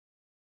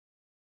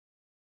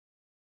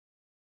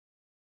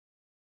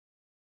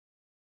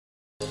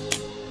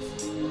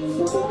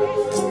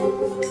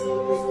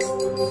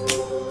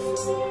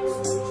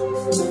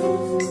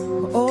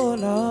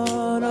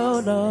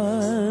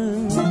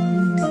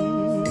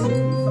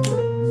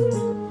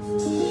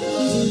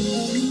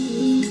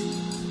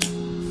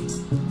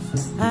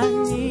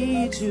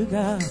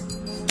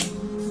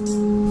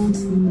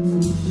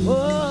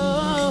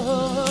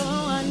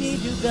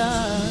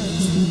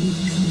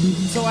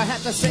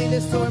to sing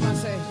this to him. I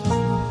say,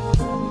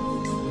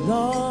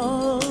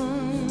 Lord,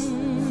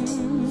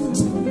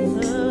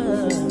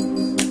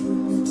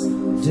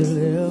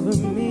 deliver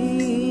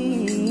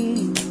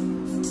me,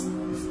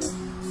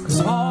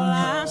 'cause all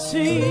I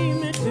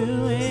seem to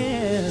do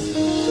is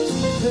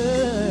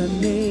hurt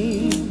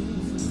me.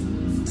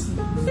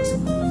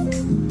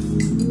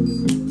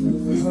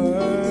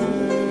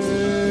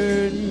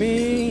 Hurt me.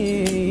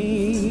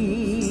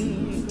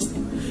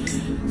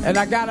 And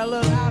I got a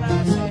little louder.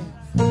 I say,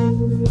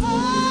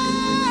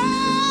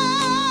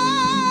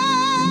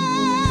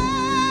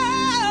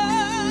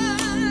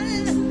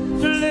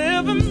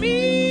 deliver me.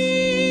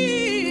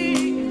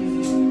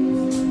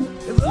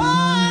 If all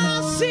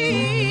I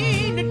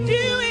seem to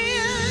do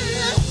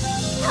is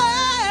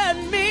hurt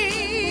me.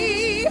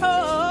 Oh,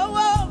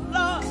 oh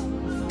Lord.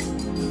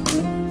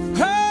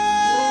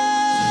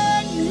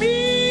 Hurt me.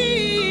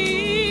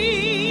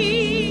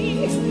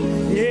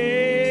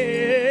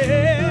 Yeah,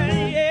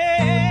 yeah.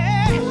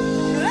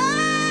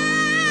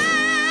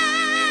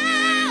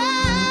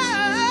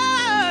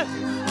 Lord,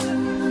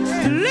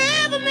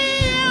 deliver me.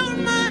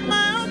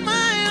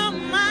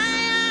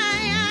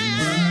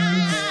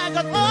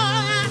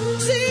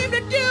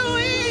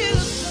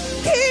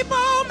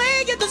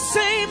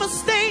 Same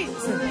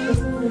mistakes,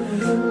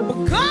 but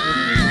God,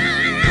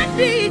 I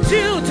need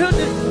you to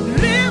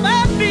deliver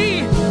me.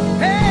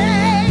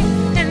 Hey,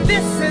 and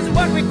this is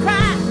what we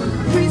cry.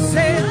 We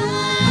say, oh,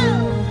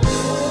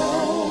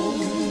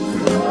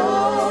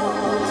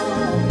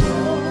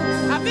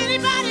 have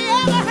anybody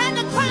ever had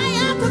to cry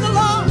out to the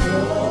Lord?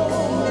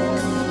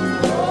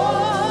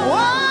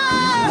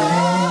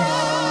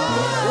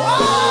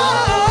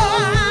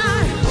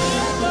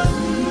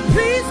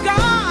 Please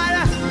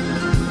God,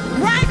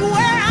 right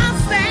where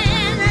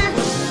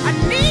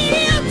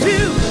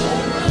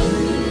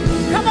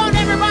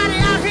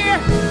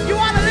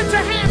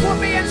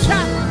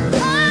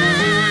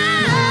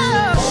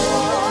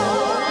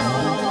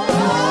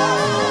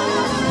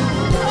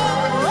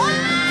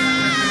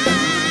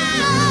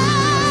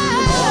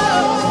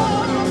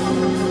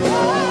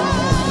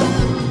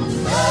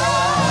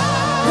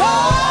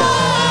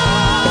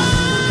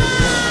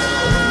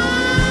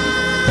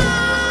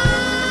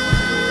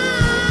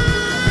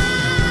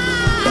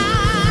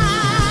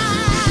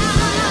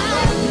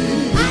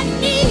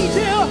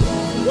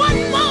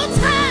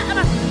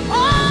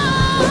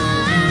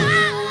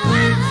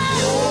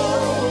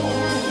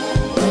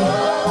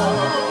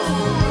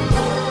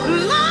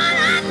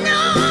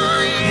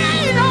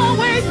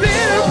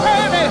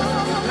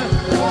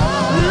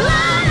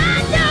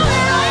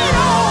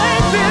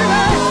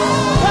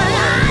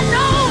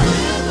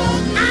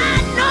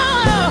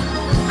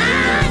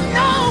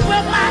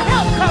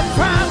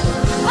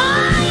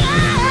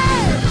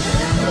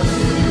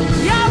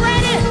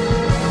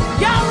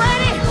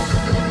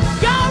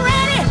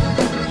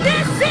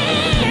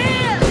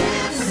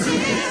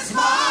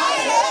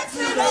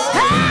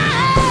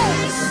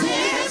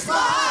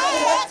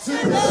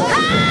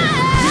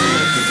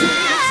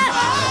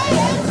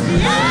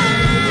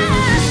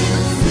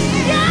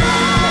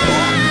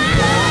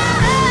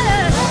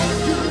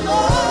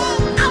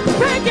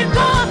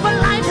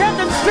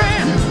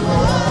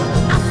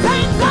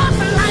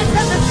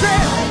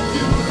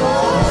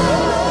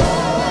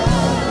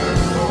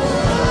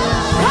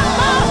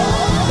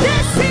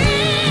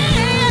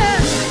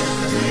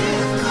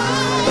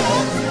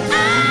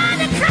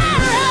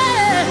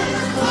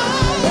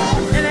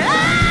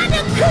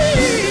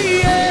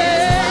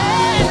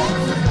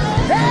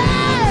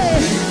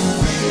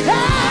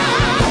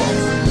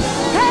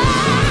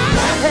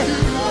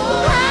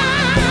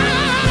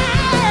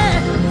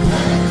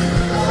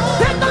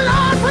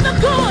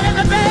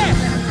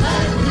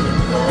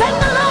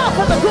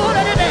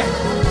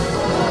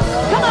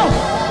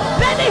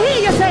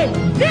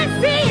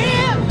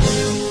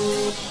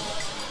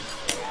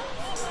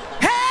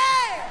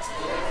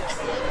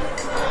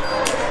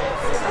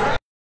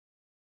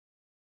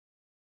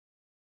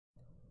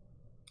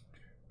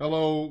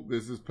Hello,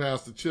 this is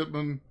Pastor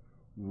Chitman.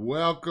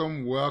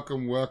 Welcome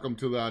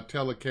to our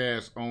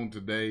telecast on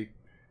today.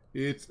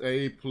 It's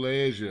a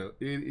pleasure.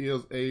 It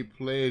is a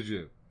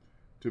pleasure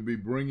to be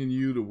bringing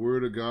you the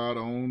Word of God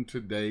on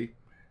today.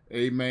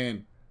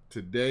 Amen.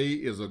 Today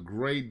is a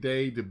great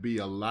day to be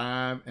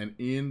alive and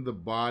in the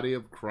body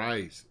of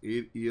Christ.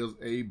 It is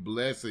a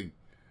blessing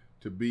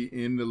to be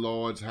in the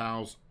Lord's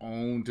house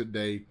on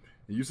today.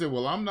 And you say,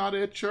 well, I'm not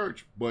at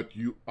church, but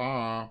you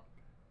are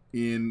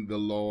in the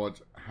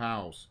Lord's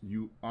house.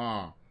 You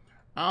are.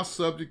 Our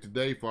subject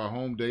today for our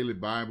home daily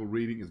Bible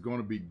reading is going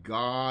to be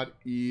God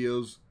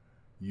is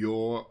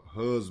your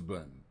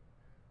husband.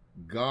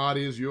 God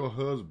is your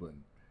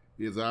husband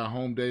is our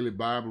home daily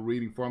Bible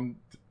reading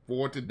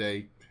for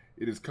today.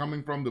 It is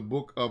coming from the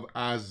book of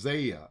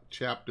Isaiah,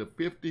 chapter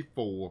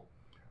 54,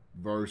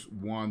 verse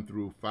 1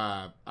 through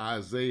 5.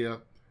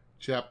 Isaiah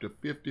chapter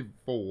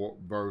 54,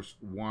 verse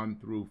 1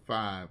 through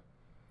 5.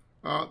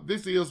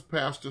 This is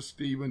Pastor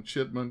Stephen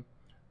Chitman,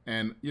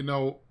 and you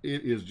know,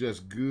 it is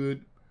just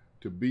good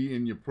to be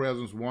in your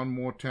presence one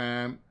more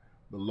time.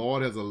 The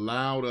Lord has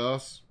allowed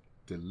us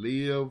to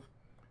live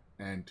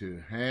and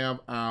to have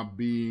our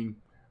being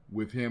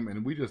with him.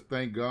 And we just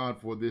thank God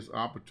for this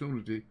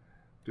opportunity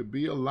to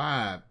be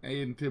alive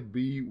and to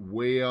be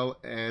well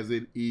as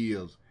it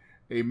is.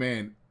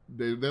 Amen.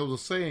 There was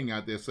a saying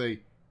out there, say,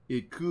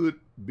 it could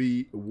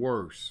be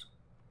worse.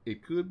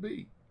 It could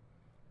be.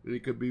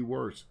 It could be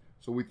worse.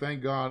 So we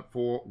thank God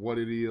for what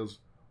it is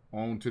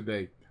on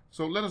today.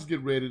 So let us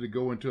get ready to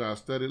go into our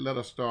study. Let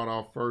us start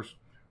off first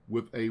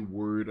with a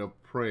word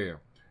of prayer.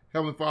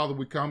 Heavenly Father,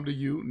 we come to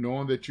you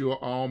knowing that you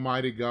are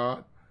Almighty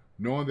God,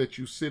 knowing that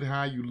you sit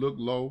high, you look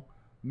low,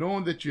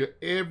 knowing that you're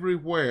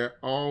everywhere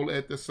all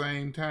at the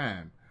same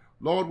time.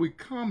 Lord, we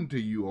come to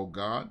you, O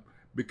God,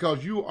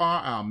 because you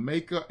are our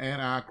maker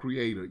and our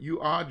creator. You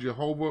are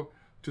Jehovah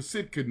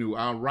Tsidkenu,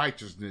 our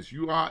righteousness.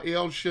 You are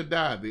El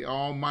Shaddai, the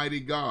Almighty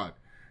God.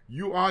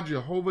 You are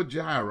Jehovah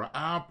Jireh,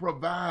 our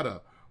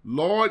provider.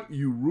 Lord,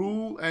 you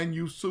rule and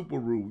you super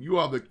rule. You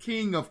are the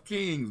King of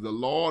kings, the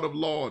Lord of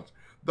lords,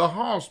 the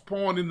horse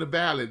born in the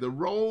valley, the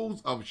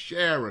rose of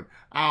Sharon,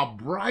 our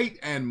bright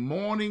and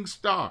morning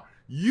star.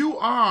 You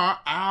are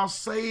our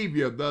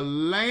Savior, the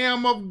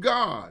Lamb of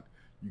God.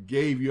 You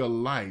gave your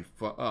life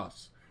for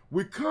us.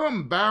 We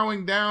come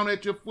bowing down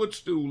at your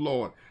footstool,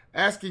 Lord,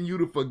 asking you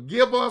to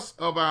forgive us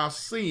of our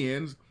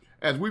sins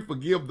as we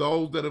forgive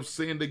those that have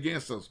sinned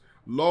against us.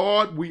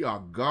 Lord, we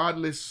are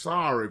godly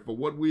sorry for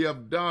what we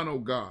have done, O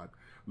God.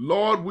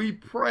 Lord, we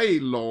pray,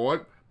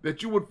 Lord,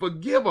 that you would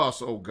forgive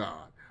us, O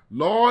God.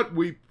 Lord,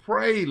 we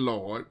pray,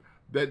 Lord,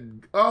 that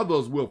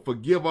others will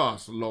forgive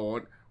us,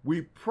 Lord.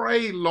 We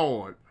pray,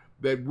 Lord,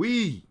 that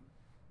we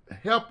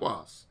help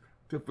us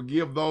to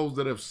forgive those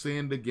that have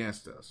sinned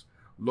against us.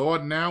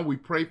 Lord, now we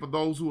pray for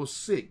those who are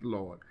sick,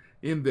 Lord,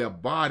 in their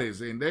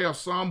bodies. And there are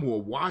some who are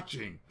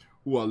watching,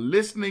 who are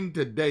listening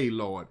today,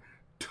 Lord.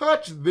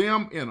 Touch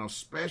them in a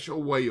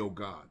special way, O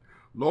God.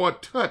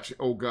 Lord, touch,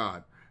 O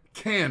God,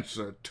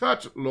 cancer.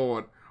 Touch,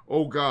 Lord,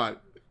 O God,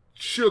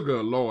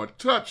 sugar, Lord.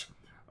 Touch,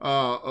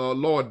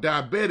 Lord,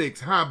 diabetics,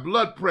 high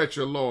blood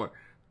pressure, Lord.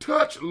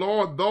 Touch,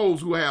 Lord,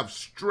 those who have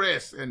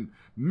stress and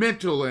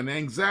mental and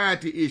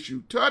anxiety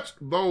issue. Touch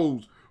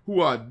those who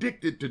are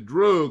addicted to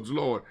drugs,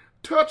 Lord.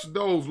 Touch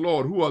those,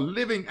 Lord, who are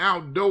living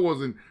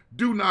outdoors and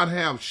do not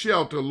have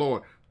shelter,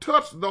 Lord.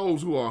 Touch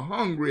those who are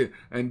hungry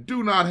and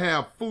do not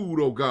have food,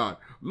 O God.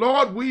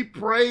 Lord, we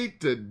pray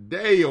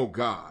today, O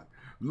God.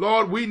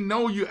 Lord, we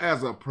know you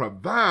as a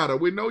provider.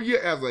 We know you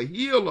as a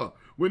healer.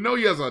 We know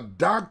you as a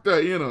doctor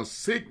in a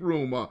sick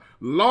room, a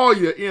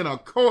lawyer in a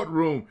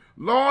courtroom.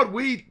 Lord,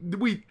 we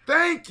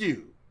thank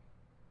you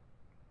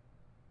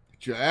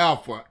that you're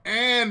Alpha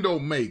and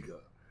Omega,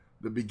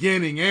 the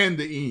beginning and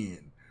the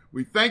end.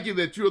 We thank you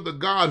that you're the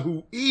God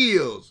who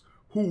is,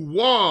 who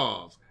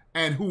was,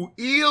 and who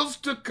is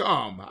to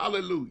come.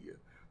 Hallelujah.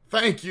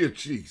 Thank you,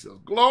 Jesus.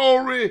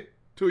 Glory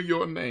to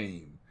your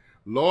name.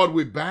 Lord,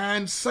 we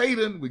bind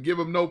Satan. We give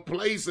him no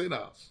place in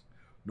us,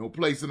 no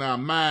place in our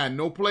mind,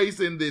 no place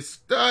in this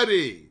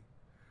study.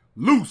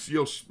 Loose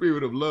your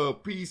spirit of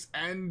love, peace,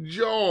 and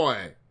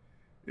joy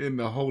in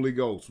the Holy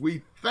Ghost.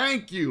 We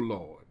thank you,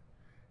 Lord.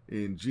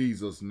 In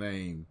Jesus'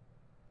 name,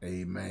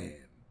 amen.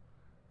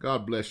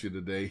 God bless you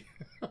today.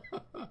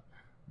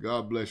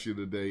 God bless you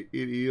today.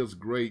 It is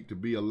great to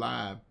be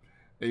alive.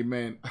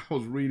 Amen. I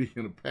was reading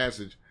in a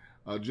passage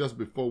just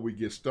before we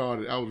get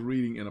started. I was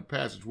reading in a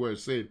passage where it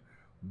said,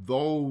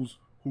 those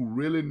who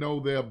really know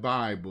their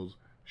Bibles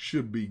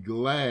should be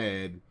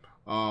glad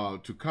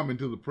to come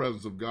into the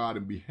presence of God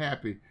and be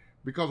happy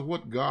because of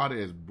what God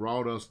has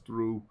brought us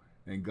through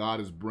and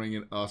God is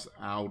bringing us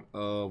out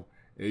of.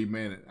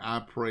 Amen. And I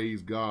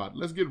praise God.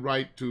 Let's get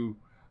right to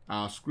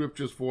our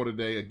scriptures for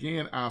today.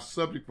 Again, our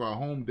subject for our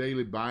home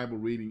daily Bible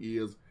reading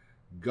is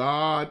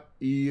God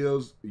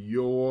is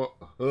your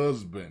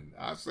husband.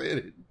 I said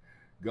it.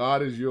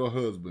 God is your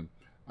husband.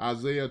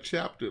 Isaiah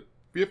chapter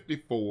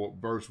 54,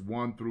 verse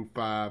 1 through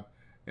 5.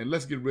 And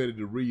let's get ready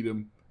to read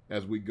them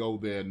as we go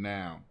there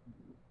now.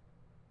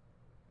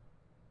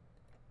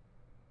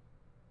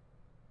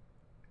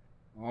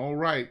 All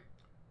right.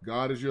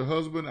 God is your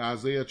husband.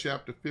 Isaiah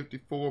chapter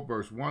 54,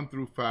 verse 1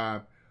 through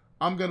 5.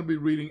 I'm going to be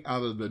reading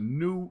out of the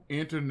New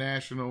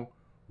International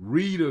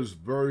Reader's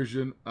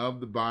Version of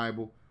the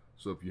Bible.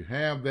 So if you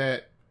have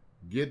that,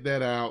 get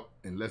that out,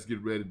 and let's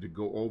get ready to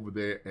go over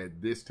there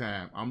at this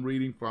time. I'm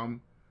reading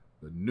from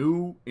the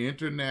New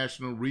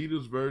International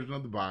Reader's Version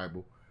of the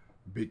Bible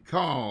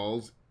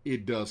because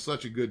it does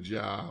such a good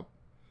job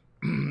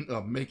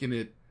of making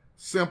it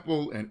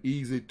simple and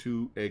easy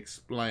to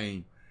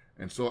explain.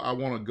 And so I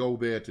want to go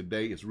there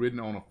today. It's written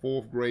on a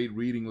 4th grade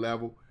reading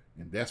level,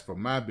 and that's for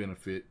my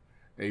benefit.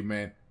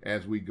 Amen.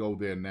 As we go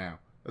there now.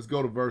 Let's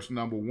go to verse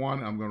number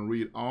 1. I'm going to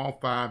read all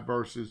 5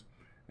 verses,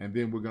 and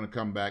then we're going to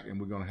come back and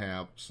we're going to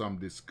have some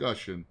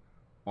discussion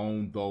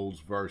on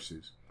those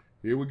verses.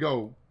 Here we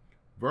go.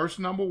 Verse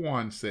number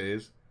 1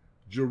 says,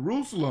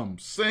 Jerusalem,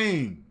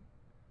 sing.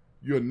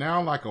 You're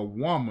now like a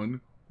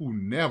woman who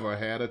never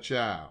had a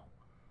child.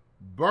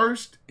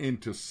 Burst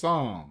into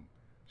song.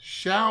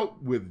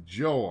 Shout with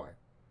joy.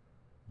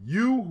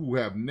 You who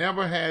have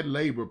never had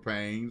labor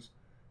pains,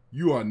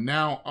 You are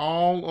now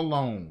all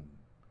alone,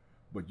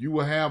 but you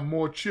will have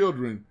more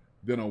children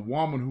than a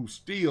woman who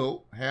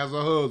still has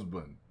a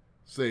husband,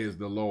 says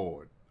the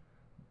Lord.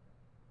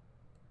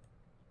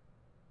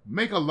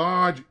 Make a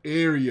large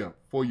area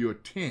for your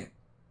tent.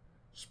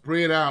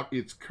 Spread out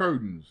its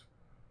curtains.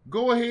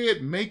 Go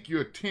ahead, make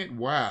your tent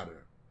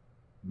wider.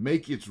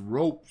 Make its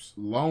ropes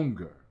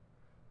longer.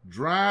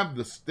 Drive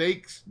the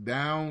stakes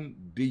down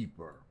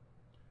deeper.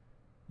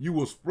 You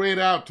will spread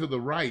out to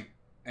the right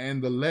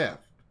and the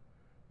left.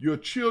 Your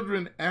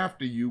children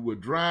after you will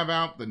drive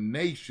out the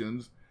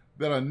nations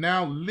that are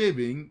now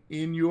living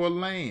in your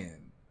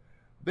land.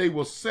 They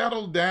will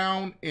settle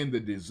down in the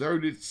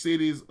deserted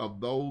cities of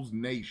those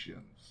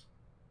nations.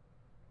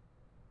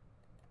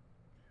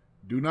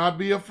 Do not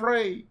be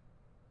afraid.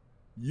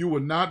 You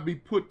will not be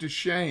put to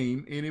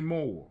shame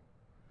anymore.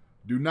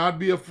 Do not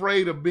be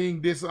afraid of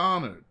being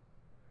dishonored.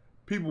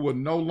 People will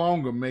no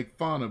longer make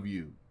fun of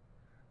you.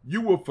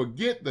 You will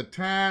forget the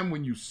time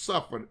when you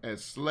suffered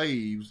as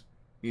slaves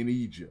in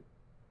Egypt.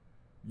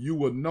 You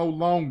will no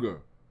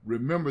longer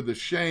remember the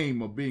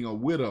shame of being a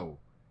widow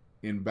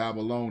in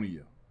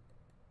Babylonia.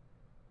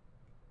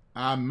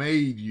 I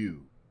made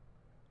you.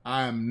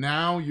 I am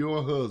now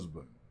your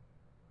husband.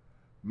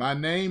 My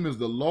name is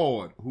the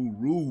Lord who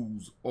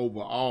rules over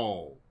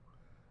all.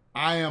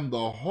 I am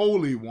the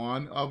Holy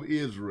One of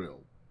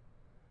Israel.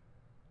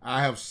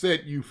 I have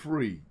set you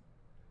free.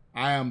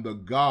 I am the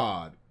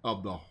God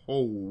of the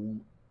whole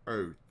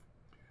earth.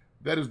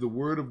 That is the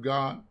word of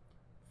God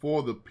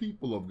for the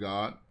people of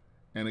God.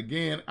 And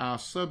again, our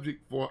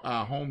subject for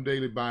our home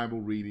daily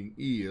Bible reading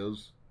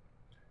is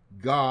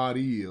God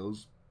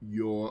is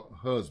your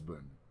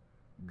husband.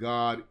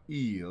 God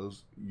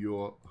is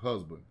your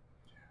husband.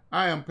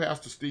 I am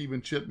Pastor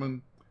Stephen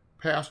Chitman,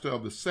 pastor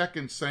of the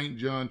Second St.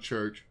 John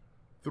Church,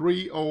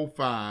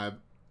 305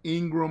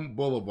 Ingram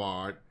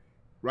Boulevard,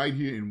 right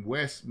here in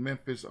West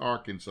Memphis,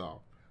 Arkansas.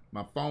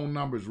 My phone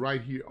number is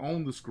right here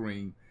on the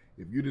screen.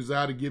 If you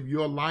desire to give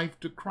your life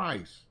to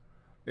Christ,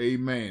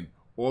 amen,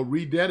 or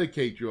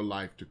rededicate your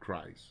life to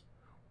Christ,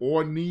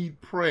 or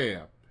need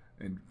prayer,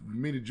 and for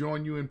me to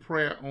join you in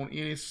prayer on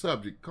any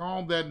subject,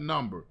 call that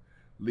number.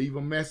 Leave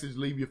a message,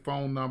 leave your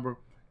phone number,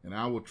 and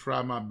I will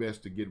try my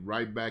best to get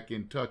right back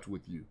in touch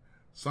with you.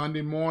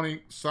 Sunday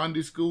morning,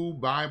 Sunday school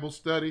Bible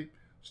study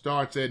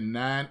starts at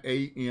 9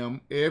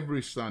 a.m.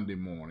 every Sunday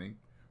morning,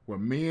 where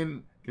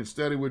men can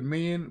study with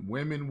men,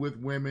 women with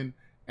women,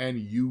 and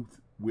youth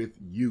with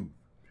youth.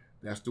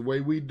 That's the way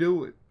we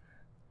do it.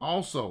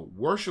 Also,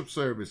 worship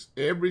service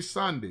every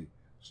Sunday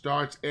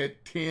starts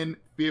at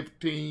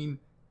 10:15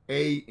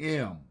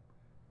 a.m.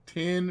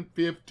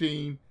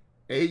 10:15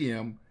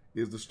 a.m.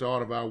 is the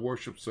start of our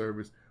worship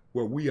service,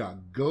 where we are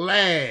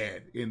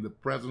glad in the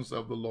presence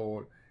of the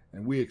Lord,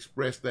 and we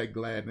express that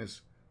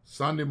gladness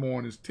Sunday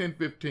mornings,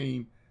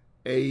 10:15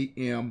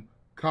 a.m.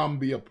 Come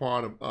be a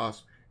part of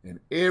us. And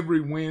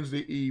every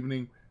Wednesday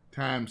evening,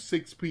 time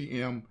 6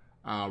 p.m.,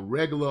 our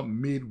regular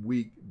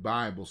midweek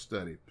Bible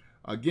study.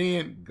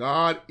 Again,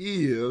 God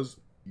is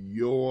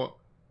your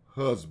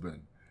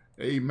husband.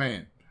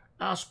 Amen.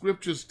 Our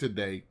scriptures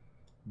today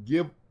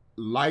give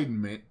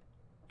enlightenment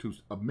to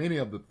many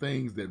of the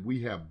things that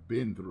we have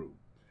been through.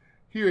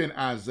 Here in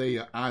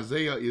Isaiah,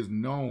 Isaiah is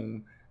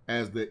known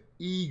as the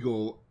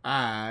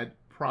eagle-eyed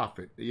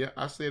prophet. Yeah,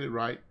 I said it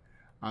right.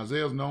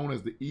 Isaiah is known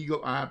as the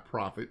eagle-eyed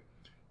prophet.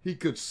 He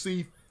could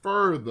see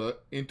further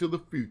into the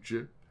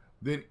future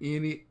than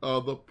any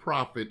other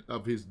prophet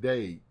of his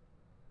day.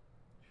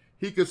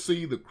 He could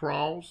see the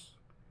cross,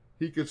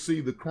 he could see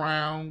the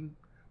crown,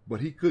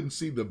 but he couldn't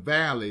see the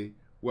valley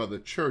where the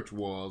church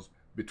was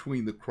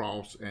between the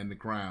cross and the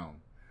crown.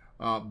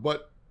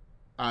 But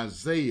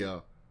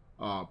Isaiah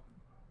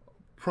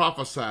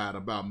prophesied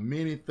about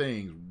many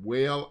things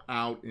well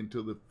out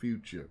into the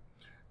future.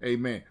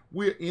 Amen.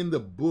 We're in the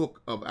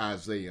book of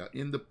Isaiah,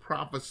 in the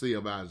prophecy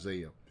of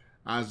Isaiah.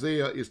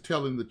 Isaiah is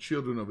telling the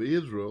children of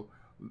Israel,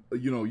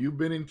 you know, you've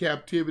been in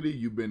captivity,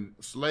 you've been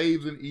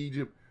slaves in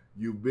Egypt,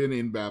 you've been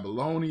in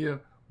Babylonia,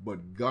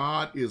 but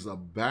God is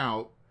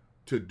about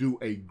to do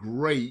a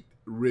great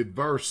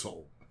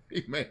reversal.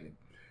 Amen.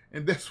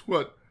 And that's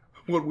what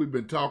we've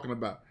been talking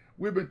about.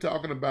 We've been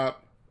talking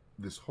about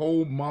this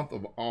whole month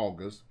of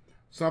August,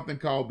 something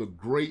called the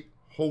Great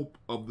Hope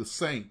of the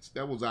Saints.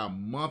 That was our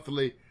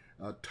monthly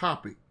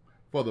topic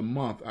for the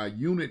month. Our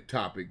unit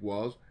topic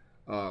was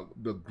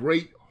the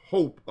Great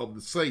Hope of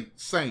the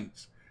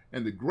Saints.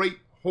 And the great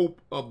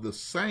hope of the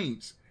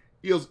saints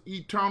is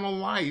eternal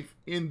life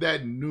in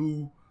that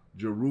new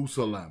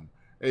Jerusalem.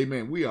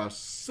 Amen. We are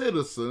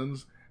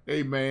citizens,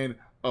 amen,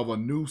 of a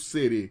new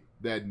city,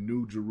 that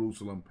new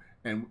Jerusalem.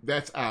 And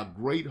that's our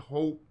great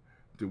hope,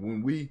 to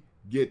when we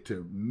get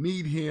to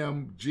meet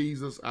him,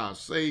 Jesus, our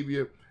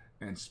Savior,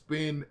 and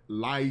spend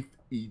life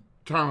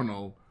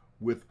eternal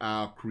with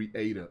our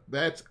Creator.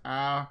 That's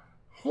our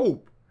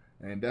hope.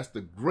 And that's the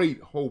great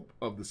hope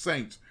of the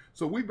saints.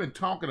 So we've been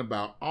talking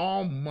about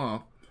all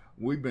month,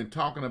 we've been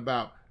talking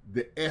about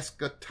the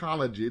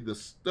eschatology, the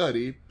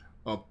study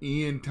of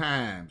end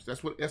times.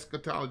 That's what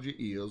eschatology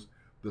is,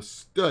 the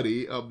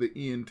study of the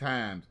end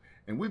times.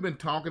 And we've been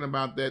talking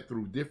about that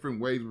through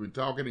different ways. We've been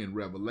talking in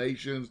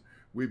Revelations.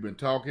 We've been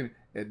talking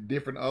at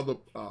different other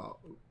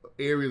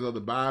areas of the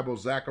Bible,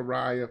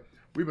 Zechariah.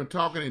 We've been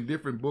talking in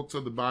different books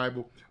of the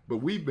Bible, but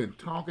we've been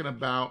talking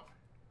about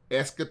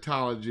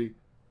eschatology,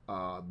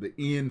 the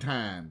end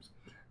times.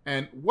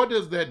 And what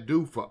does that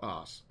do for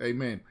us?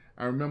 Amen.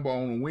 I remember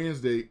on a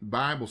Wednesday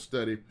Bible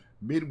study,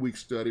 midweek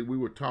study, we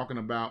were talking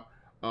about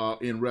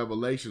in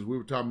Revelations, we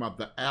were talking about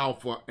the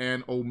Alpha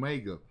and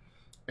Omega.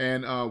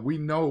 And we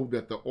know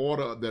that the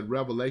order that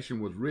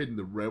Revelation was written,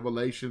 the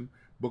Revelation,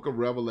 book of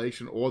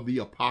Revelation, or the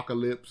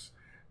Apocalypse,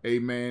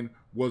 amen,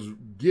 was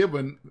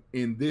given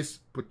in this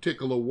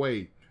particular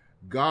way.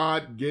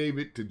 God gave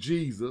it to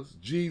Jesus.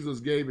 Jesus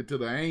gave it to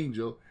the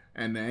angel,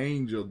 and the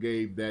angel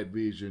gave that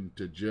vision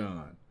to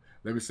John.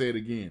 Let me say it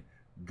again.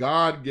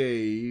 God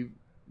gave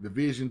the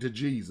vision to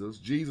Jesus.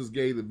 Jesus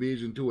gave the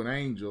vision to an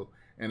angel,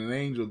 and an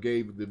angel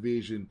gave the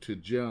vision to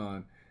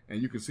John.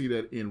 And you can see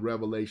that in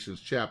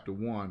Revelations chapter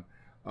 1,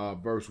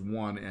 verse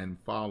 1 and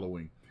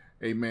following.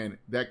 Amen.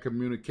 That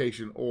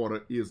communication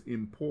order is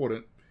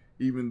important.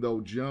 Even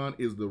though John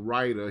is the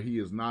writer, he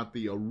is not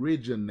the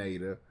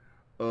originator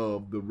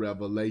of the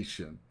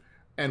revelation.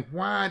 And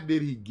why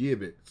did he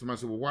give it?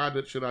 Somebody said, well,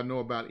 why should I know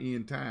about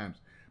end times?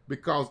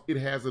 Because it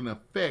has an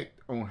effect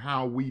on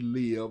how we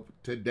live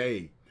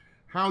today.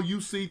 How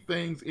you see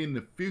things in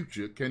the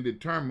future can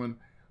determine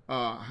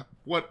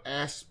what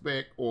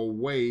aspect or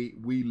way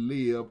we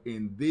live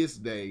in this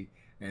day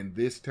and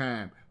this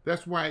time.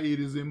 That's why it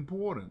is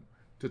important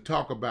to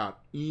talk about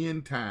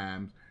end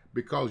times,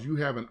 because you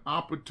have an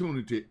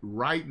opportunity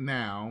right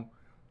now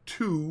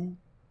to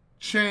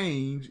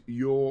change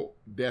your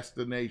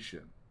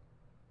destination.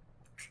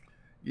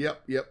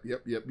 Yep.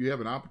 You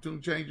have an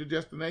opportunity to change your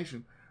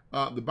destination.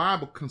 The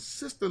Bible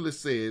consistently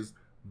says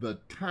the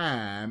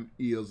time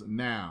is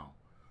now.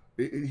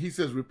 He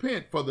says,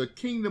 repent, for the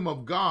kingdom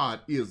of God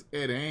is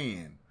at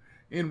hand.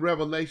 In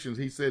Revelations,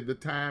 he said the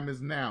time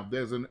is now.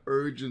 There's an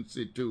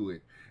urgency to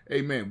it.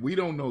 Amen. We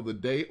don't know the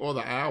day or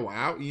the hour.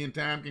 Our end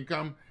time can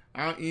come.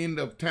 Our end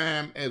of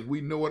time as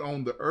we know it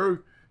on the earth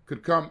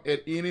could come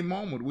at any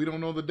moment. We don't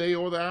know the day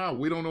or the hour.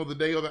 We don't know the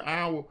day or the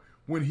hour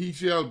when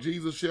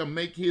Jesus shall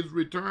make his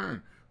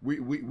return.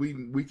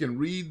 We can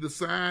read the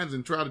signs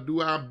and try to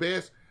do our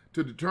best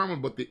to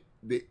determine, but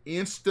the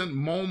instant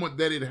moment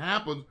that it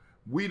happens,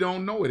 we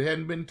don't know. It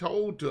hadn't been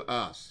told to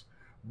us.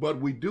 But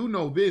we do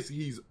know this: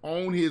 he's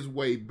on his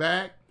way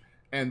back,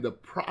 and the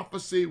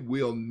prophecy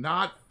will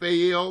not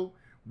fail.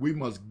 We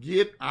must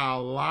get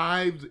our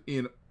lives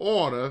in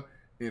order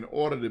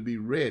to be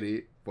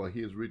ready for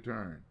his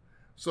return.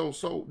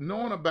 So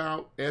knowing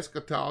about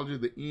eschatology,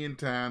 the end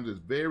times, is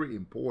very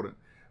important.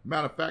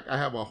 Matter of fact, I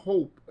have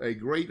a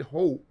great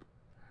hope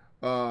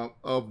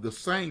of the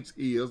saints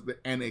is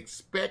an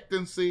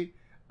expectancy.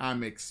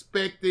 I'm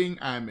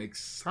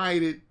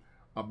excited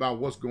about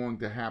what's going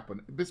to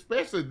happen,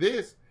 especially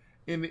this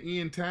in the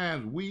end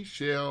times. We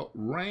shall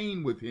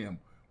reign with him.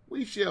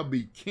 We shall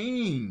be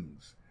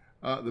kings.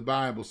 The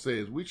Bible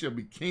says we shall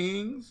be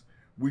kings.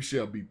 We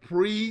shall be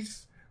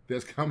priests.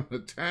 There's coming a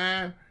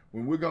time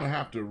when we're going to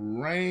have to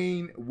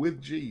reign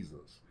with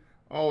Jesus.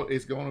 Oh,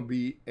 it's going to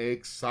be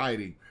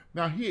exciting.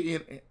 Now here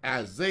in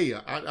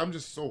Isaiah, I'm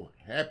just so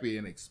happy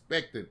and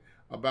expectant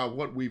about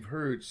what we've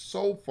heard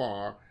so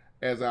far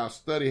as our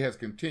study has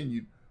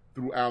continued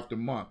throughout the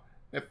month.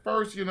 At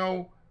first,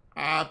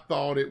 I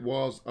thought it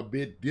was a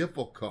bit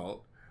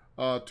difficult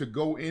to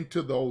go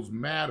into those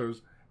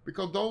matters,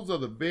 because those are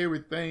the very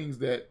things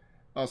that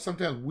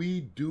sometimes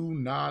we do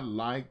not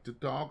like to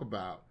talk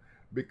about,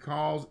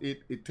 because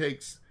it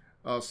takes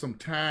some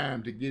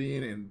time to get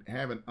in and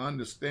have an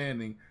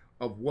understanding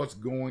of what's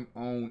going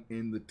on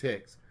in the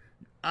text.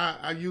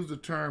 I used the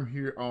term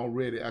here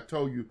already. I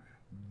told you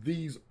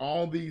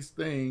all these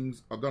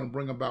things are going to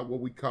bring about what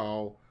we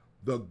call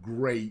the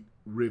great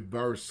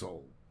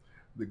reversal.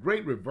 The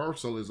great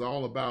reversal is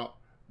all about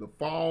the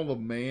fall of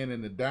man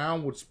and the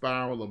downward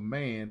spiral of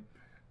man,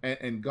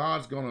 and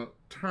God's going to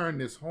turn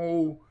this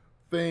whole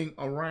thing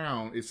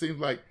around. It seems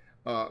like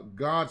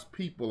God's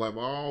people have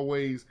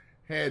always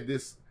had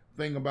this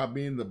thing about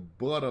being the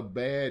butt of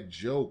bad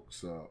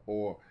jokes,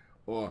 or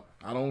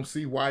I don't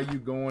see why you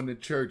going to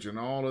church and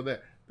all of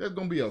that. There's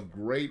going to be a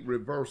great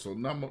reversal.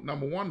 Number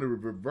one, the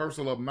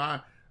reversal of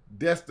my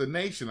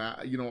destination.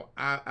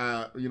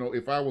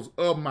 If I was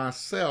of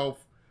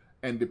myself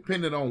and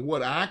depended on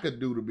what I could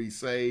do to be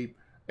saved,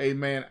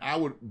 amen, I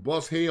would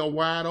bust hell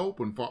wide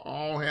open. For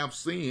all have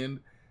sinned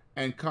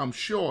and come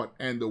short,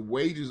 and the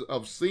wages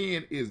of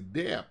sin is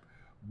death.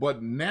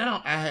 But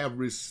now I have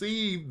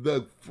received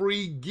the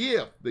free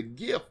gift, the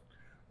gift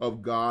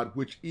of God,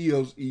 which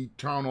is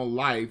eternal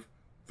life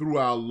through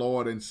our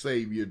Lord and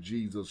Savior,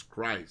 Jesus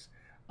Christ.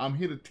 I'm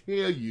here to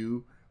tell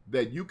you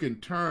that you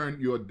can turn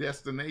your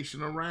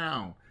destination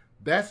around.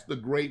 That's the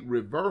great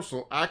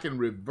reversal. I can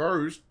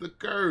reverse the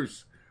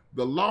curse.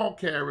 The law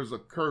carries a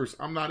curse.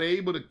 I'm not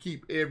able to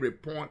keep every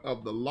point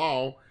of the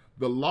law.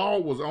 The law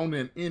was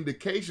only an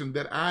indication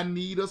that I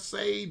need a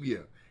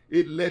Savior.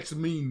 It lets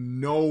me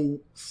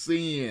know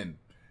sin.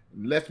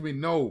 It lets me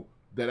know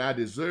that I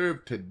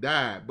deserve to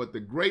die. But the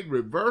great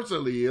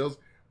reversal is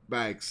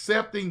by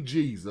accepting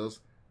Jesus,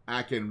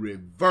 I can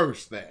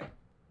reverse that.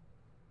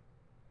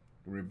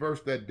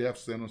 Reverse that death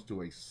sentence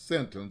to a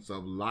sentence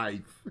of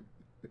life.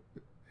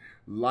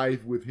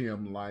 Life with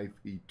him, life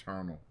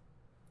eternal.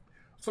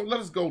 So let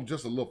us go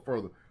just a little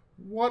further.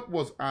 What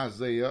was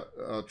Isaiah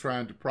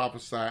trying to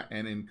prophesy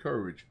and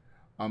encourage?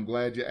 I'm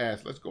glad you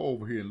asked. Let's go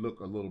over here and look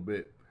a little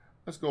bit.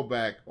 Let's go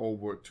back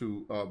over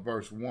to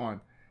verse 1.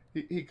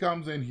 He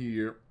comes in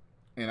here,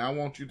 and I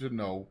want you to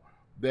know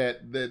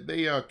that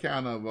they are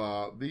kind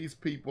of, these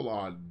people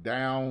are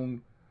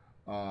down,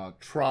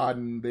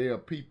 trodden. They are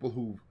people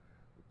who've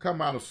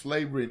come out of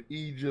slavery in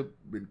Egypt,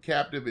 been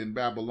captive in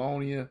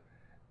Babylonia,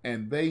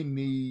 and they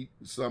need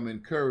some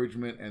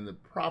encouragement, and the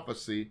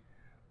prophecy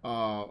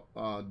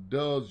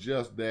does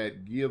just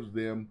that, gives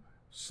them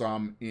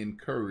some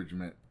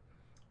encouragement.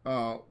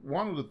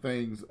 One of the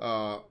things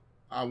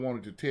I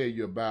wanted to tell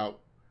you about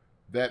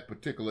that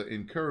particular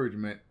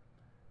encouragement,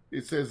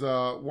 it says,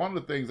 one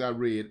of the things I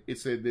read, it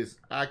said this,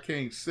 I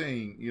can't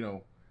sing,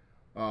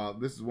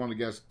 this is one of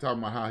the guys talking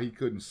about how he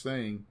couldn't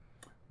sing,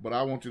 but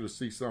I want you to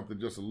see something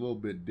just a little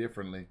bit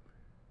differently.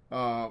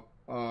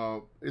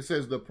 It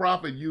says the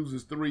prophet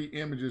uses three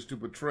images to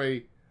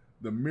portray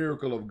the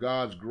miracle of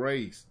God's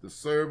grace. The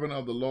servant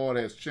of the Lord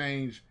has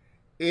changed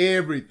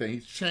everything.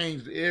 He's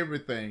changed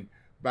everything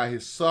by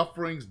his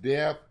sufferings,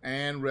 death,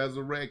 and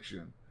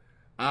resurrection.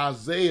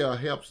 Isaiah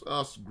helps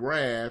us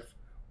grasp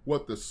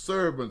what the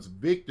servant's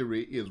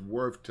victory is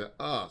worth to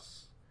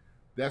us.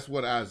 That's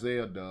what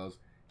Isaiah does.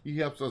 He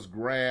helps us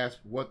grasp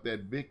what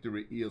that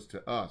victory is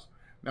to us.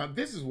 Now,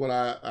 this is what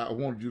I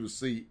wanted you to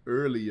see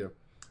earlier.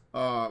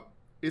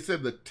 It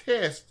said the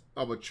test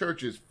of a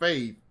church's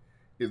faith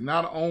is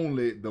not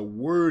only the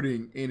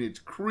wording in its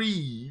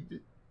creed,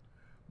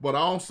 but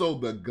also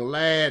the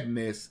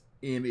gladness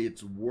in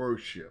its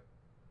worship.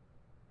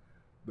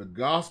 The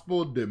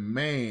gospel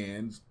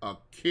demands a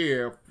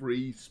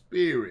carefree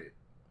spirit.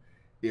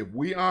 If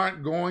we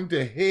aren't going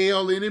to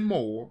hell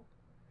anymore,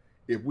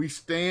 if we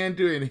stand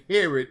to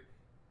inherit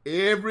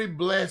every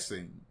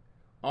blessing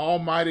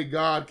Almighty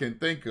God can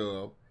think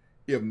of,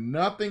 if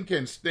nothing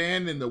can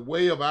stand in the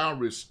way of our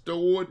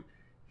restored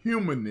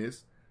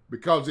humanness,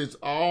 because it's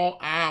all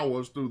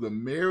ours through the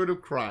merit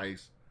of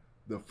Christ,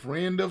 the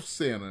friend of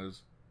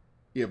sinners,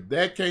 if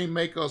that can't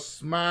make us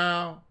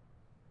smile,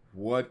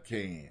 what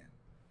can?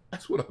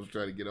 That's what I was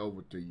trying to get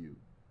over to you,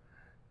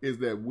 is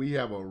that we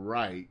have a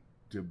right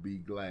to be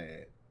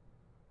glad.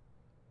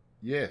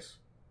 Yes.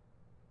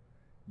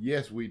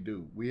 Yes, we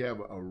do. We have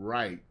a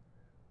right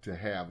to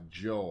have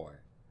joy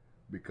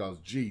because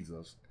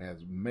Jesus has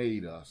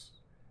made us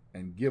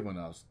and given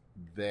us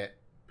that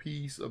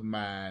peace of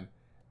mind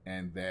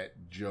and that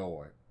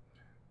joy.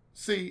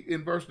 See,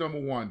 in verse number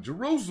 1,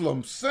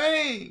 Jerusalem,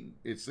 sing,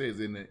 it says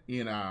in the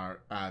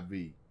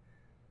NIV.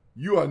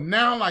 You are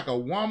now like a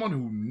woman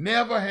who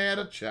never had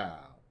a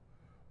child.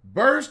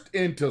 Burst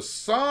into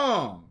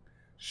song.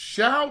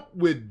 Shout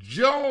with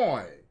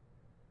joy.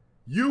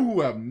 You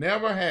who have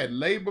never had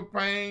labor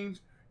pains,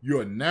 you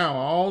are now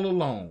all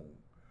alone.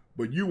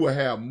 But you will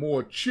have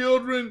more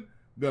children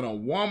than a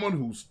woman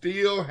who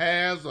still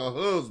has a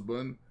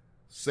husband,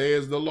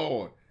 says the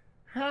Lord.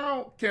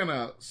 How can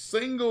a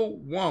single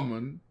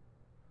woman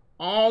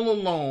all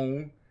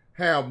alone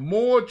have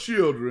more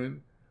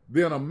children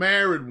than a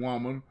married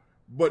woman?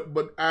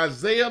 But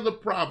Isaiah the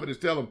prophet is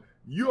telling them,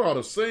 you ought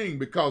to sing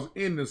because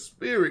in the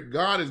spirit,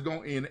 God is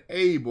going to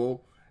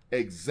enable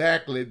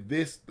exactly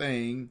this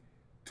thing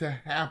to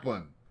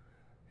happen.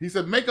 He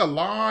said, make a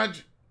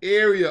large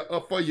area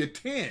up for your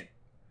tent.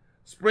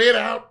 Spread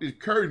out the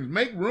curtains.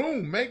 Make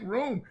room. Make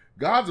room.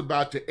 God's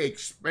about to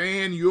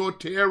expand your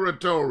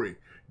territory.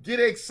 Get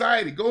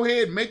excited. Go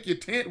ahead and make your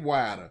tent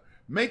wider.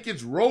 Make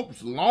its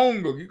ropes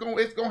longer.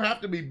 It's going to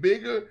have to be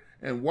bigger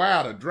and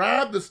wider.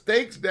 Drive the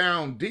stakes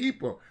down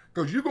deeper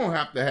because you're going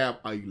to have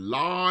a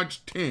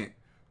large tent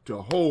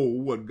to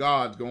hold what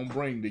God's going to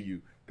bring to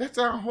you. That's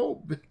our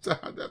hope.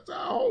 That's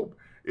our hope.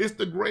 It's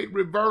the great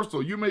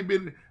reversal. You may have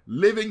been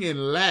living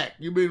in lack.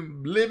 You've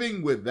been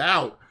living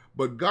without.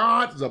 But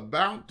God's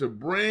about to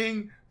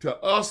bring to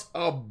us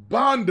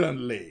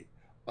abundantly.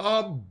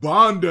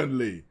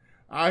 Abundantly.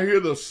 I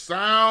hear the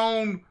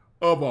sound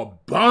of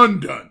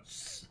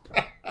abundance.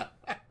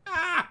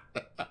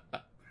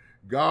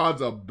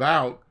 God's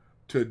about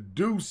to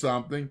do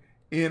something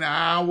in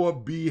our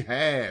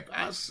behalf.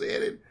 I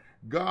said it.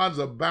 God's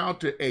about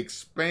to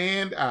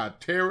expand our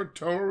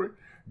territory.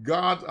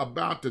 God's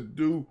about to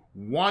do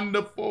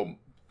wonderful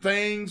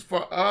things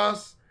for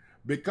us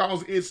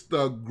because it's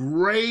the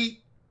great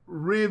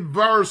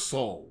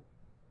reversal.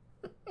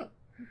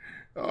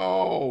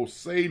 Oh,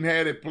 Satan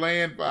had it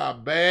planned for our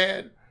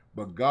bad,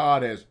 but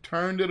God has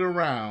turned it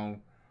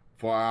around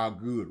for our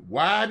good.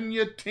 Widen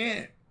your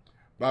tent.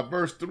 By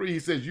verse 3, he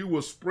says, you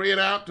will spread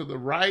out to the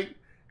right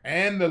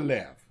and the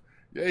left.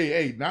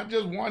 Hey, not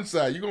just one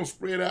side. You're going to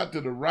spread out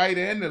to the right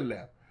and the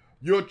left.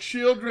 Your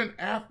children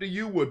after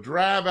you will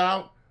drive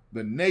out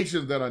the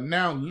nations that are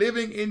now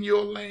living in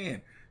your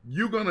land.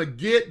 You're going to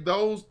get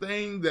those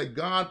things that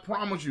God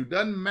promised you.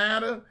 Doesn't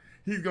matter.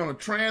 He's going to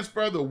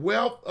transfer the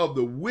wealth of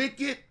the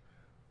wicked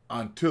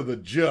unto the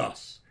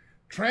just.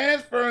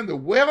 Transferring the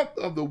wealth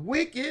of the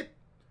wicked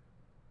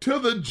to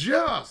the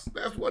just.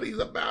 That's what he's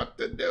about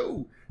to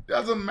do.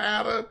 Doesn't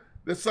matter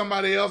that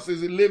somebody else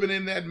is living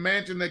in that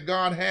mansion that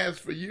God has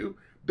for you.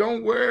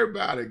 Don't worry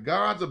about it.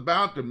 God's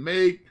about to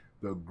make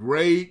the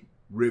great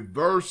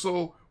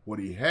reversal. What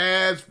he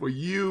has for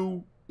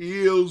you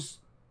is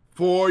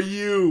for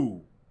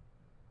you.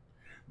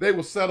 They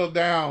will settle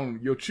down,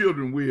 your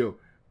children will,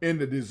 in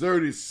the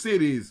deserted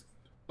cities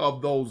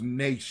of those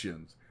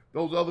nations.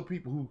 Those other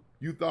people who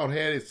you thought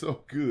had it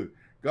so good.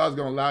 God's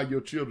going to allow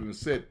your children to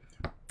sit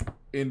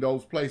in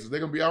those places. They're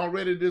going to be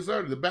already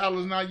deserted. The battle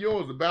is not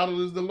yours. The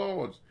battle is the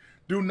Lord's.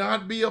 Do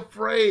not be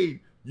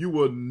afraid. You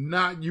will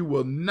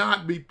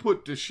not be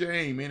put to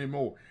shame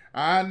anymore.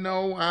 I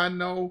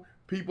know.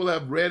 People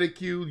have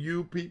ridiculed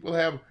you. People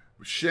have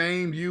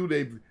shamed you.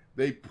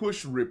 They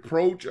push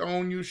reproach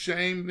on you,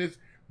 shameless.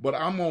 But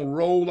I'm going to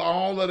roll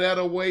all of that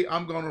away.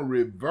 I'm going to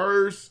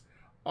reverse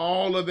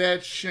all of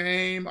that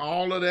shame,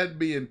 all of that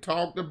being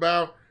talked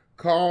about,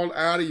 called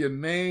out of your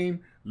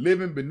name,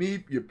 living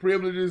beneath your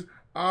privileges.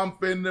 I'm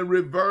finna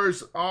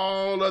reverse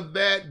all of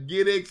that.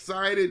 Get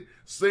excited.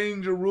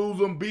 Sing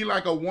Jerusalem. Be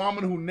like a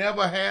woman who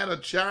never had a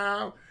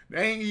child.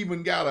 They ain't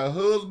even got a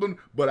husband,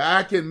 but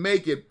I can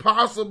make it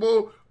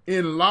possible.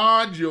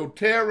 Enlarge your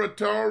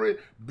territory.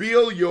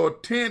 Build your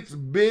tents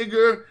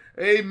bigger.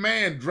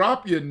 Amen.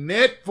 Drop your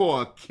net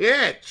for a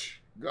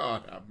catch.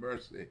 God have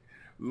mercy.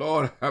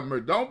 Lord have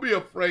mercy. Don't be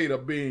afraid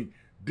of being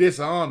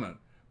dishonored.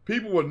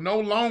 People will no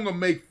longer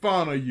make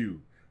fun of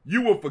you.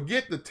 You will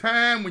forget the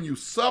time when you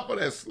suffered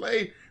as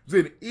slaves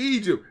in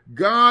Egypt.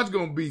 God's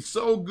going to be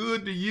so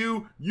good to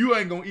you, you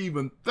ain't going to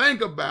even think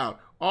about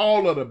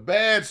all of the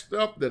bad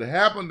stuff that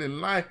happened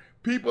in life.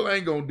 People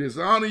ain't going to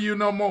dishonor you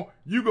no more.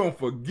 You're going to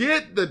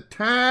forget the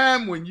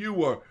time when you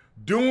were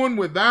doing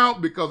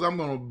without, because I'm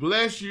going to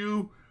bless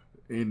you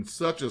in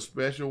such a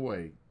special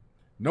way.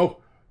 No,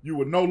 you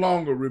will no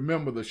longer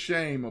remember the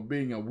shame of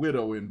being a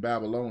widow in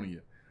Babylonia.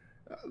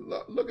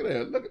 Look at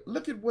that.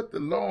 Look at what the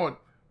Lord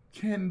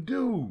can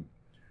do.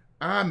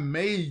 I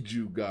made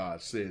you,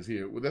 God says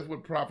here. Well, that's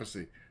what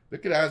prophecy.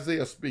 Look at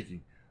Isaiah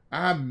speaking.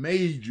 I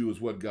made you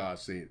is what God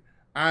said.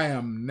 I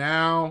am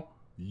now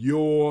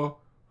your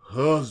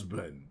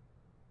husband.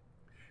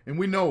 And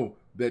we know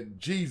that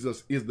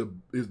Jesus is the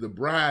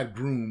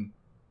bridegroom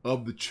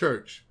of the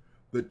church.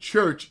 The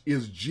church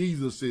is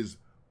Jesus's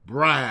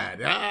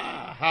bride.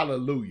 Ah,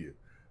 hallelujah.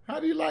 How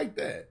do you like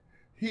that?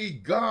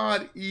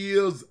 God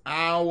is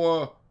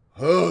our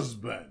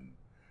husband.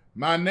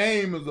 My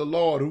name is the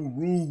Lord who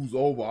rules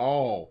over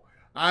all.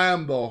 I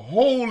am the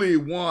Holy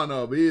One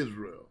of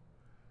Israel.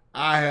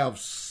 I have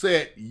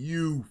set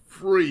you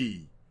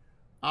free.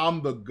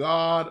 I'm the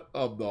God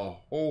of the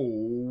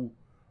whole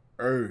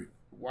earth.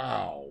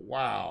 Wow,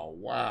 wow,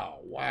 wow,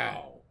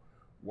 wow,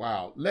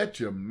 wow. Let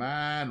your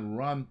mind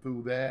run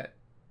through that.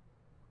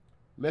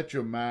 Let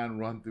your mind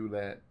run through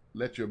that.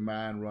 Let your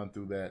mind run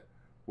through that.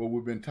 What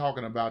we've been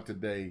talking about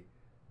today,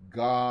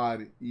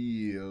 God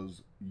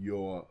is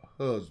your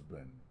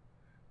husband.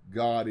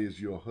 God is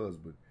your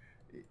husband.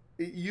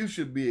 You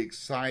should be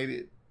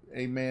excited.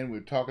 Amen.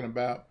 We're talking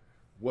about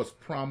what's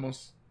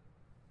promised,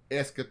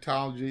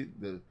 eschatology,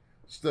 the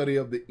study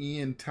of the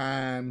end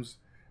times.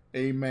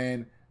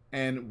 Amen.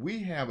 And we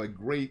have a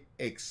great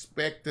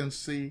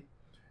expectancy.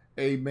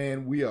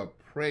 Amen. We are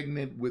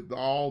pregnant with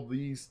all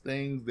these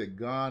things that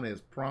God has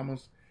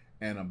promised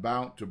and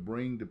about to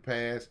bring to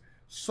pass.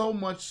 So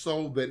much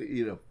so that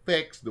it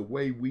affects the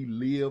way we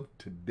live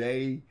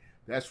today.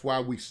 That's why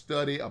we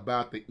study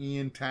about the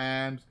end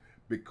times,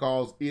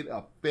 because it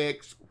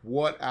affects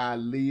what I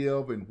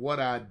live and what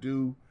I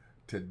do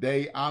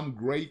today. I'm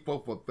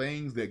grateful for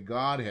things that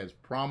God has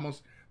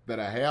promised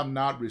that I have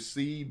not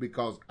received,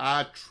 because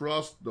I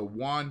trust the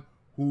one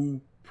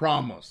who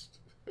promised.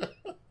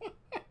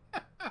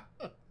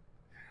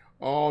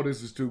 Oh,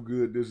 this is too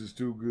good. This is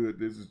too good.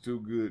 This is too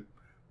good.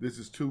 This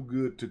is too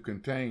good to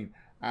contain.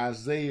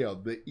 Isaiah,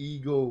 the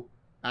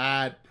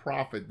eagle-eyed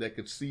prophet that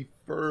could see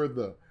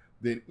further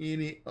than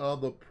any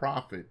other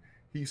prophet.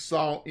 He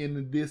saw in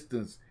the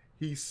distance.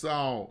 He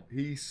saw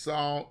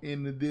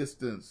in the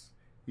distance.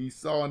 He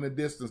saw in the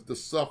distance the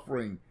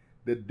suffering,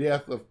 the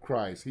death of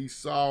Christ. He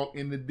saw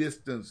in the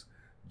distance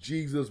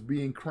Jesus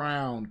being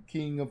crowned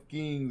King of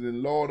Kings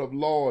and Lord of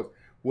Lords.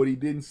 What he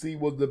didn't see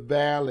was the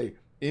valley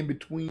in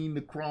between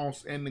the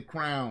cross and the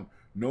crown.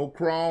 No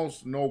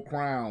cross, no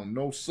crown.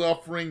 No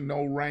suffering,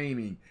 no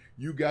reigning.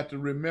 You got to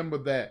remember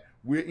that.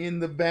 We're in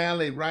the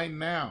valley right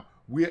now.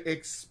 We're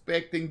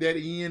expecting that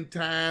end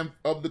time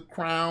of the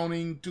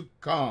crowning to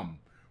come.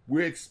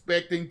 We're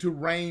expecting to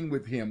reign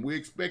with him. We're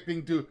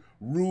expecting to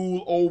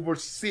rule over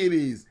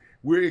cities.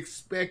 We're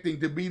expecting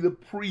to be the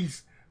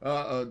priest,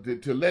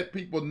 to let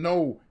people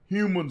know,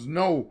 humans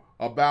know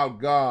about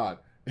God.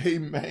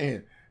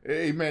 Amen.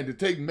 Amen. To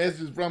take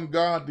messages from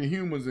God to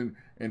humans,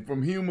 and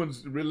from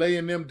humans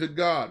relaying them to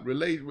God,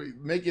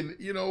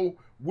 making,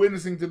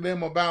 witnessing to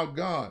them about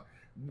God.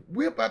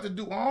 We're about to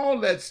do all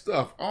that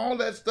stuff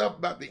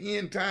about the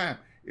end time.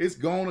 It's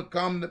going to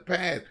come to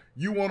pass.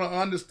 You want to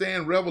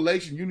understand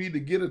Revelation, you need to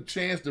get a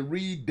chance to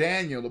read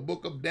Daniel, the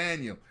book of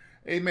Daniel.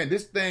 Amen.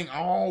 This thing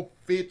all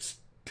fits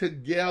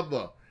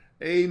together.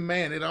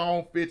 Amen. It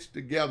all fits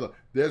together.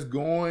 There's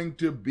going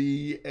to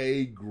be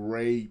a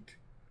great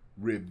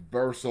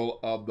reversal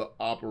of the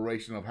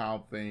operation of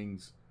how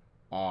things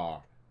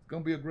are. It's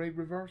going to be a great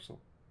reversal.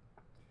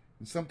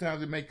 And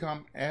sometimes it may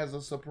come as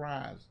a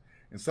surprise.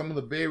 And some of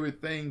the very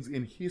things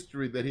in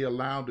history that he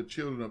allowed the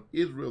children of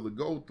Israel to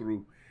go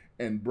through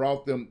and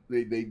brought them,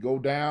 they go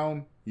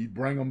down, he'd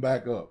bring them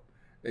back up.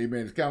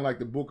 Amen. It's kind of like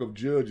the book of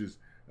Judges.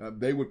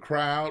 They would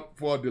cry out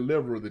for a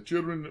deliverer. The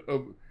children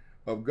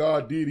of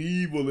God did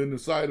evil in the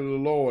sight of the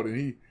Lord,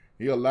 and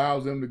he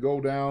allows them to go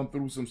down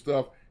through some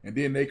stuff, and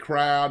then they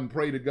cry out and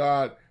pray to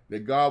God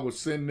that God would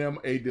send them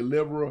a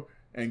deliverer,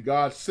 and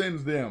God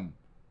sends them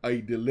a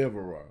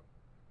deliverer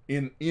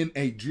in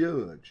a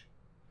judge.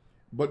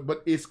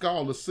 But it's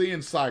called a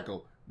sin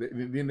cycle.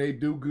 Then they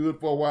do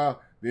good for a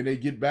while, then they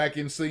get back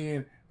in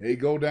sin, they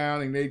go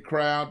down and they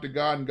cry out to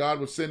God, and God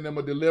will send them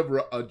a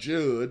deliverer, a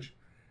judge,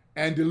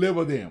 and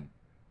deliver them.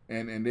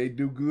 And they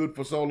do good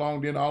for so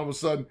long, then all of a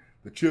sudden,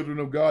 the children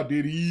of God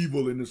did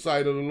evil in the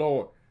sight of the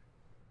Lord.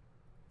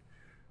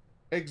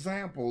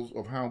 Examples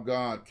of how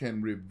God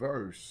can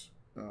reverse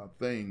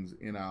things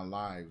in our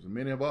lives.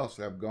 Many of us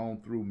have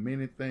gone through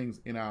many things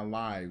in our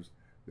lives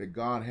that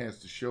God has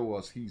to show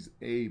us he's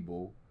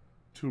able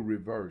to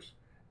reverse.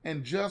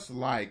 And just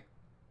like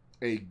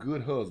a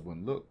good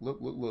husband,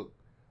 look,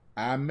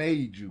 I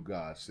made you,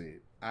 God said.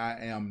 I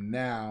am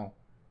now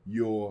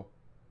your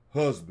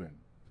husband.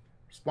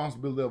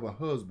 Responsibility of a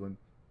husband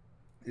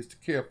is to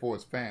care for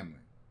his family.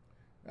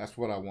 That's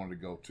what I wanted to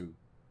go to.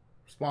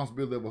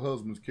 Responsibility of a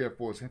husband is to care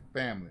for his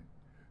family.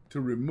 To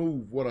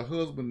remove what a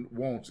husband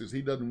wants is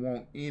he doesn't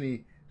want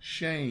any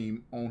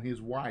shame on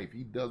his wife.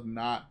 He does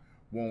not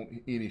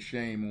want any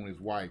shame on his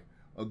wife.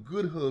 A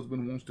good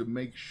husband wants to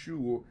make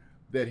sure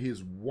that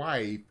his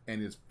wife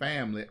and his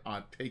family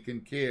are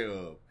taken care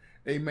of.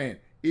 Amen.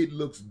 It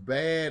looks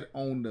bad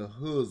on the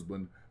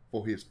husband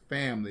for his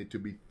family to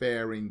be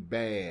faring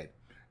bad.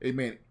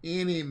 Amen.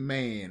 Any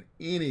man,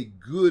 any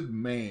good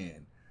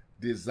man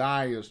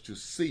desires to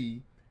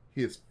see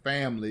his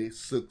family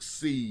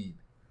succeed.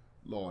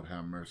 Lord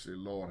have mercy.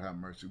 Lord have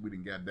mercy. We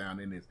didn't get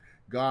down in this.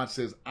 God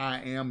says,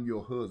 I am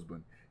your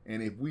husband.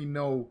 And if we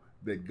know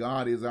that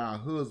God is our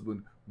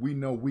husband, we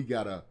know we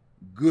got a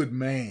good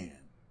man.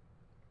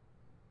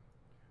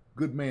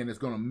 Good man that's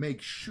going to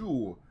make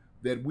sure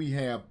that we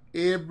have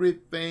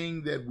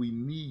everything that we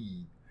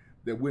need,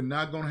 that we're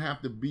not going to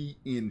have to be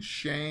in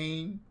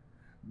shame,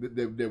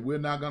 that we're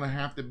not going to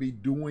have to be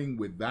doing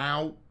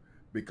without,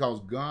 because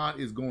God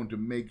is going to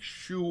make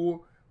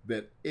sure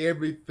that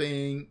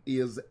everything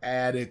is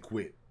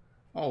adequate.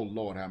 Oh,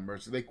 Lord have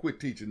mercy. They quit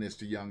teaching this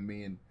to young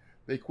men.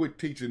 They quit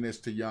teaching this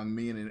to young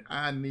men, and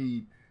I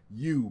need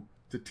you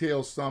to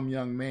tell some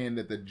young man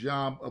that the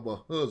job of a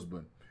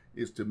husband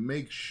is to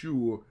make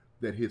sure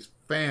that his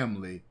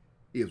family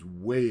is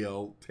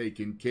well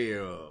taken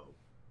care of.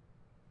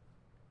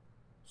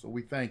 So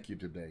we thank you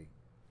today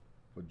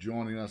for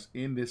joining us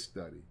in this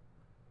study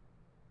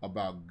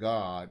about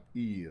God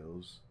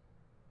is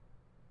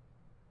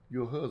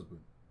your husband.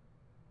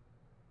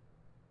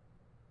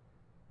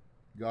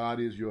 God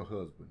is your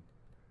husband.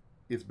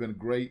 It's been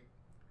great.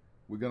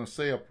 We're going to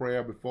say a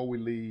prayer before we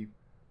leave,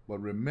 but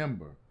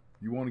remember,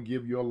 you want to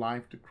give your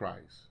life to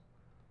Christ.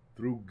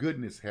 Through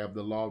goodness have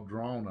the Lord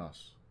drawn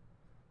us.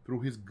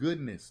 Through his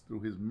goodness,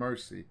 through his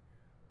mercy,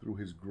 through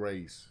his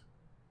grace,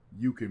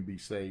 you can be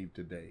saved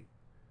today.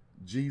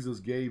 Jesus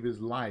gave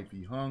his life.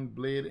 He hung,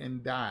 bled,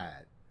 and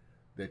died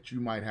that you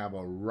might have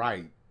a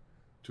right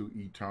to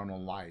eternal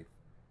life.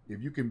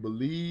 If you can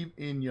believe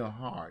in your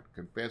heart,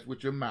 confess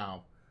with your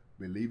mouth,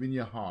 believe in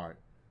your heart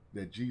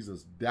that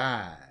Jesus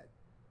died,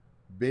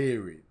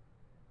 buried,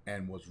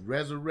 and was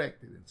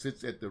resurrected and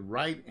sits at the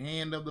right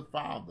hand of the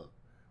Father,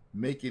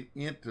 making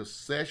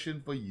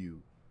intercession for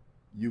you,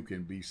 you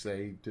can be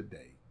saved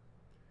today.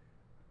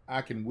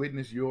 I can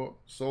witness your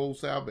soul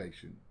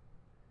salvation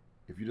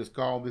if you just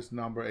call this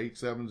number,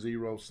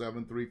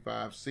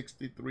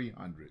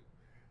 870-735-6300.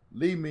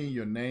 Leave me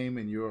your name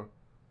and your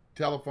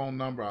telephone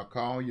number. I'll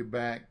call you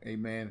back,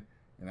 amen,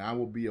 and I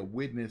will be a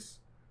witness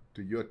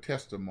to your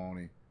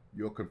testimony,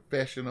 your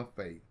confession of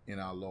faith in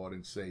our Lord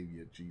and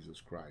Savior,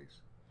 Jesus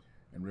Christ.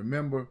 And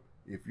remember,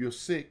 if you're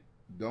sick,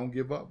 don't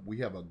give up. We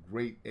have a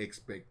great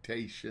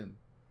expectation.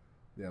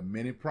 There are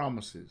many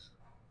promises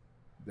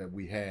that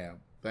we have.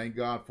 Thank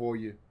God for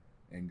you,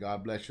 and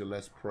God bless you.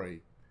 Let's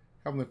pray.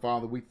 Heavenly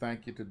Father, we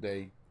thank you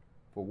today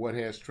for what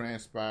has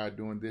transpired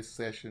during this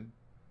session,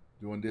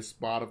 during this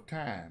spot of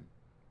time.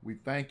 We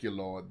thank you,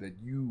 Lord, that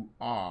you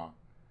are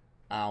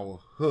our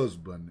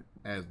husband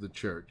as the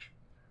church.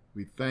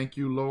 We thank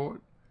you,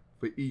 Lord,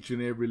 for each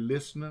and every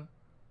listener.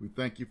 We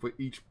thank you for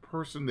each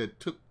person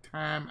that took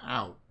time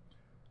out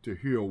to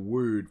hear a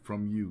word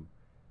from you.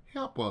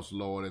 Help us,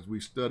 Lord, as we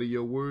study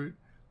your word.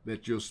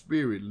 Let your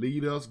spirit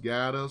lead us,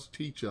 guide us,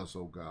 teach us,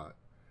 oh God.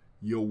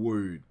 your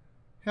word.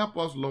 Help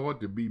us, Lord,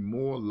 to be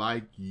more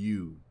like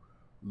you.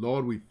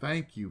 Lord, we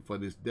thank you for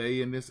this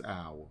day and this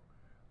hour.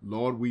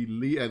 Lord,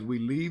 as we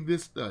leave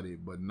this study,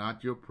 but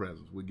not your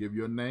presence, we give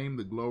your name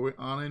the glory,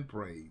 honor, and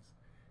praise.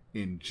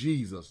 In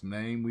Jesus'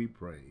 name we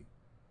pray.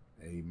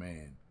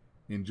 Amen.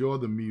 Enjoy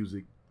the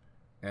music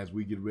as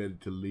we get ready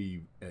to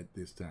leave at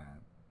this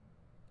time.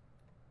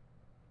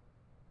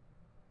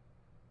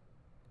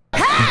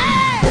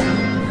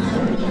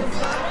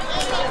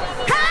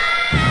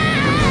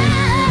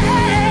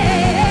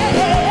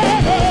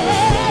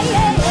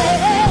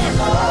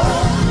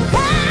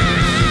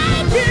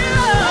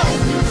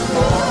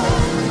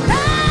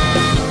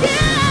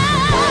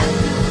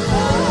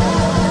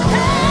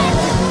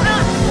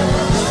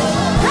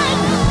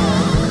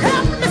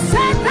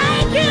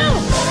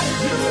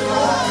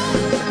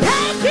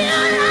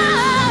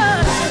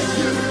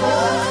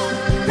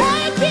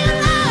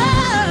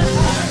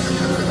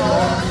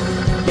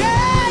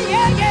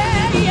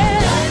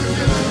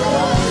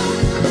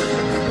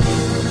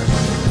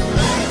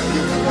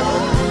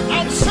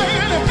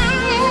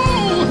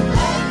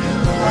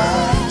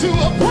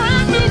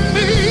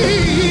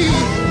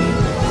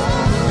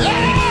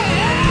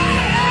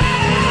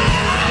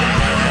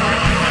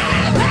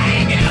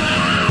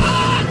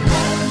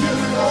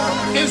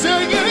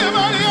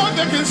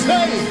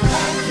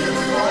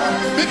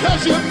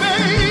 Because you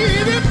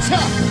made it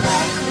tough.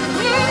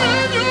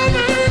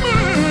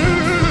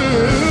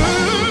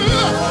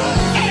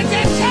 And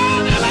to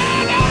tell him, I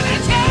gotta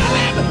tell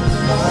him.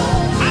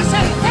 I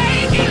said,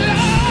 thank you,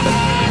 Lord.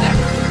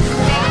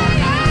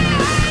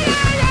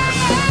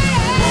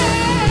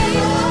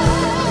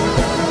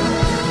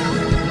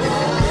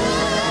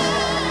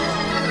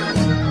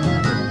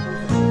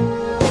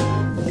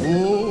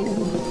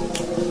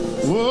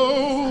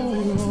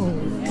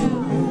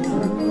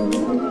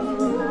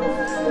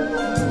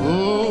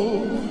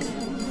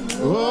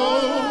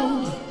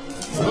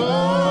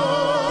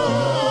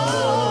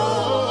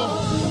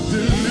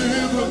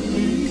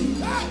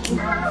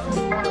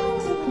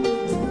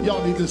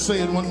 Y'all need to say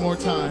it one more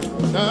time.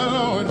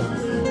 Lord,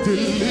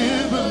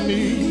 deliver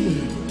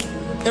me.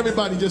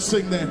 Everybody just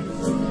sing that.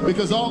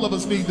 Because all of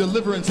us need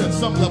deliverance at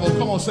some level.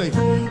 Come on, say.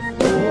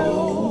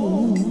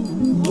 Oh,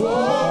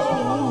 oh.